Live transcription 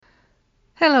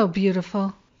Hello,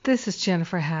 beautiful. This is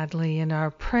Jennifer Hadley, and our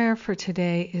prayer for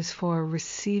today is for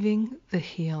receiving the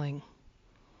healing.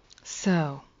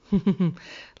 So,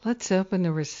 let's open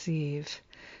to receive.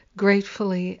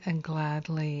 Gratefully and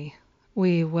gladly,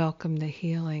 we welcome the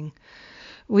healing.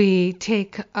 We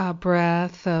take a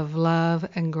breath of love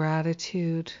and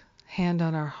gratitude, hand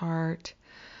on our heart.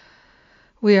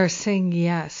 We are saying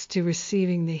yes to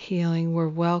receiving the healing. We're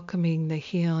welcoming the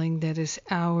healing that is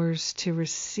ours to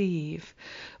receive.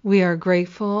 We are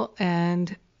grateful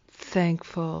and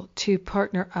thankful to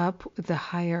partner up with the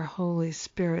higher Holy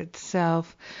Spirit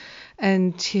self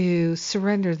and to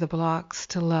surrender the blocks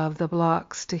to love, the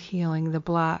blocks to healing, the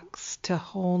blocks to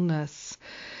wholeness.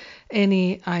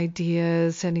 Any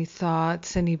ideas, any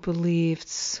thoughts, any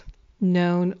beliefs,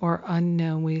 known or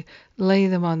unknown, we lay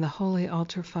them on the holy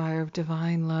altar fire of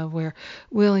divine love. We're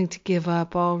willing to give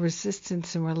up all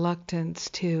resistance and reluctance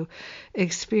to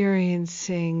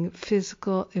experiencing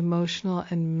physical, emotional,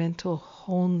 and mental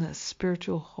wholeness.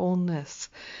 Spiritual wholeness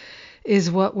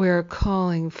is what we're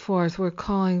calling forth. We're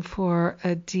calling for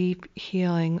a deep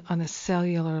healing on a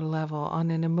cellular level,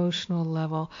 on an emotional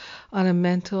level, on a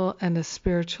mental and a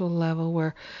spiritual level.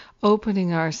 We're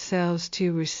opening ourselves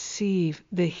to receive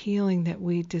the healing that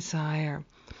we desire.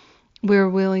 We're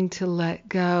willing to let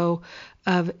go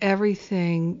of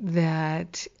everything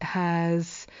that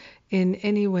has in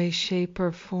any way, shape,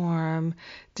 or form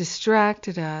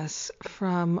distracted us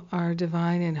from our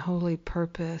divine and holy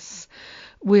purpose.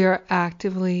 We are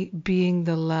actively being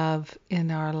the love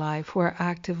in our life. We're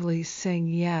actively saying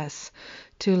yes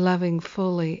to loving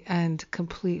fully and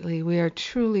completely. We are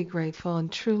truly grateful and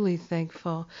truly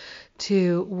thankful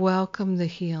to welcome the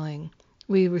healing.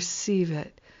 We receive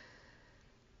it.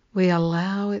 We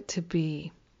allow it to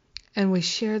be. And we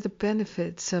share the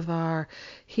benefits of our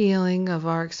healing, of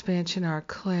our expansion, our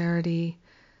clarity.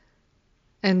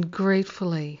 And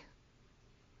gratefully,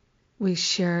 we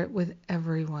share it with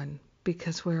everyone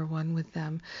because we're one with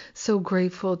them. So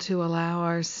grateful to allow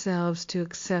ourselves to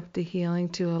accept the healing,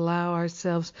 to allow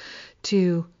ourselves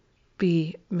to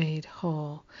be made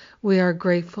whole. We are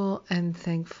grateful and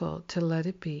thankful to let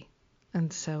it be.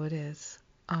 And so it is.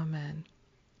 Amen.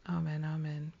 Amen.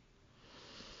 Amen.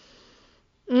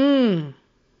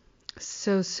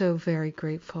 So very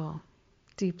grateful.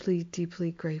 Deeply,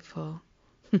 deeply grateful.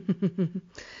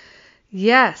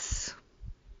 Yes.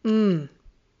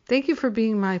 Thank you for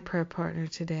being my prayer partner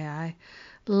today. I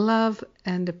love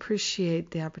and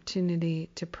appreciate the opportunity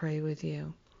to pray with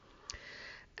you.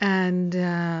 And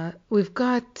we've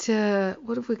got,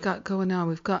 what have we got going on?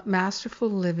 We've got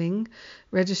Masterful Living.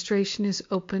 Registration is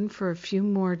open for a few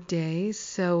more days.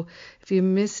 So if you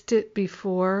missed it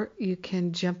before, you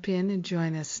can jump in and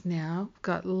join us now. We've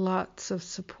got lots of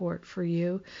support for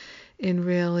you in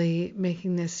really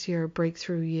making this year a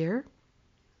breakthrough year.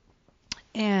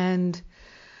 And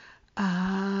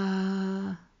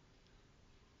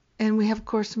we have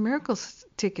Course in Miracles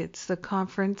tickets, the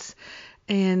conference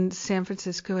in San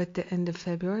Francisco at the end of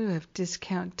February. We have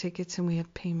discount tickets and we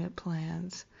have payment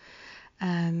plans.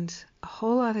 And a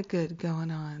whole lot of good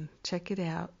going on. Check it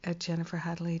out at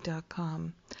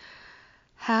jenniferhadley.com.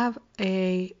 Have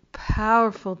a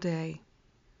powerful day.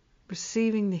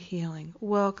 Receiving the healing.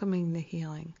 Welcoming the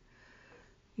healing.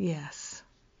 Yes.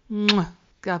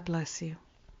 God bless you.